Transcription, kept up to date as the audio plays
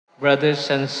Brothers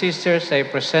and sisters, I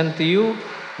present to you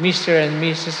Mr. and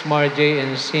Mrs. Marjay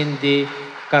and Cindy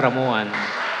Karamuan.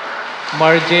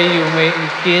 Marjay, you may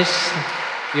kiss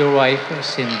your wife,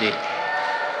 Cindy.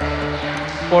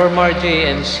 For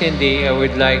Marjay and Cindy, I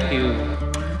would like you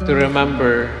to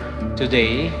remember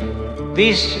today,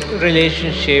 this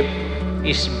relationship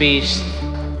is based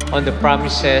on the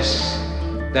promises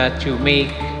that you make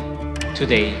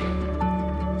today.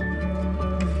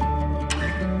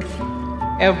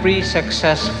 Every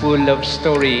successful love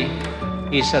story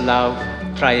is a love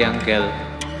triangle.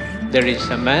 There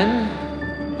is a man,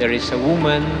 there is a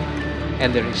woman,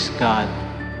 and there is God.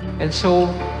 And so,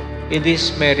 in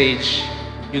this marriage,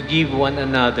 you give one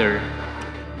another,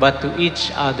 but to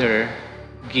each other,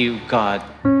 give God.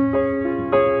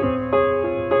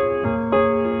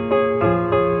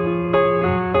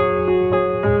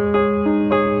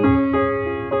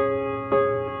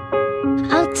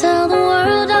 I'll tell the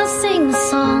world, I'll sing a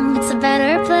song. It's a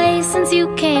better place since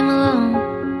you came along.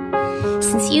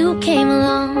 Since you came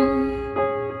along.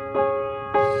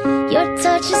 Your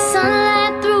touch is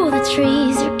sunlight through the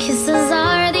trees. Your kisses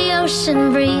are the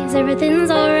ocean breeze. Everything's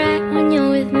alright when you're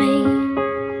with me.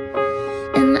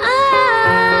 And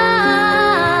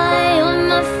you're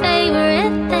my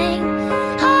favorite thing.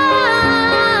 Oh,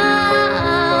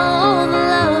 the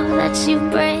love that you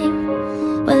bring.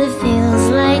 Well, it feels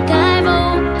like I've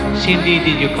opened. Cindy,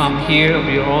 did you come here of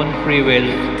your own free will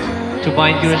to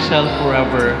bind yourself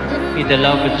forever in the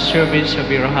love and service of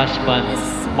your husband,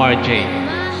 Marjay?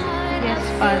 Yes,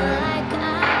 Father.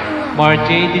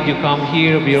 Marjay, did you come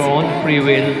here of your own free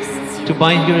will to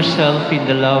bind yourself in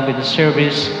the love and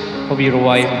service of your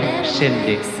wife,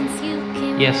 Cindy?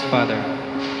 Yes, Father.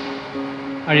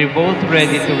 Are you both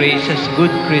ready to raise as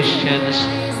good Christians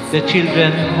the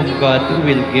children whom God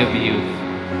will give you?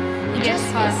 Yes,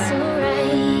 Father.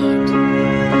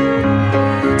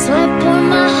 So I pour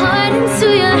my heart into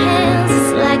your hands.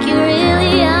 It's like you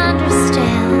really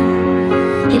understand.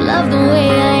 You love the way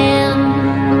I am.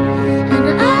 And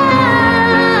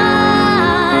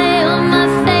you're my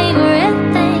favorite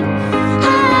thing.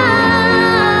 Oh,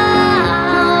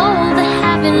 the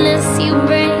happiness you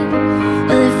bring.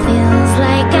 Well, it feels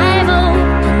like I've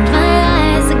opened my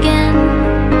eyes again.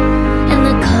 And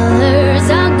the colors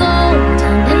are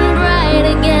golden and bright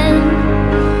again.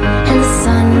 And the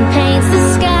sun paints the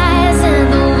skies and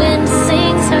the wind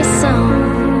sings her song.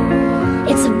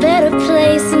 It's a better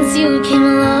place since you came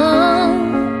along.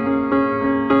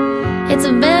 It's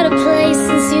a better place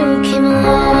since you came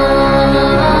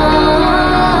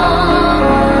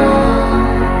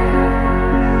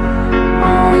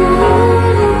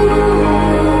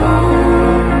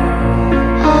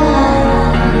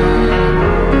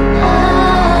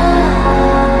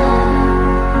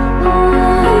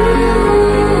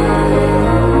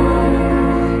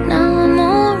Now I'm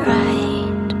alright.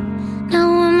 Now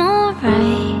I'm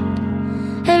alright.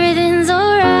 Everything's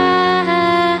alright.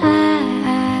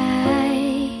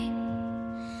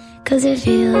 'Cause it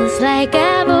feels like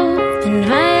I've opened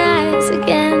my eyes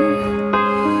again.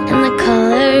 And the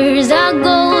colors are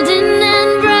golden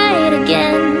and bright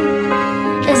again.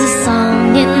 There's a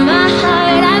song in my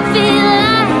heart, I feel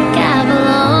like I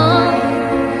belong.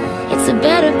 It's a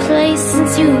better place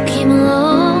since you came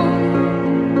along.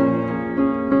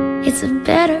 It's a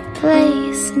better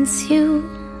place since you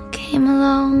came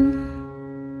along.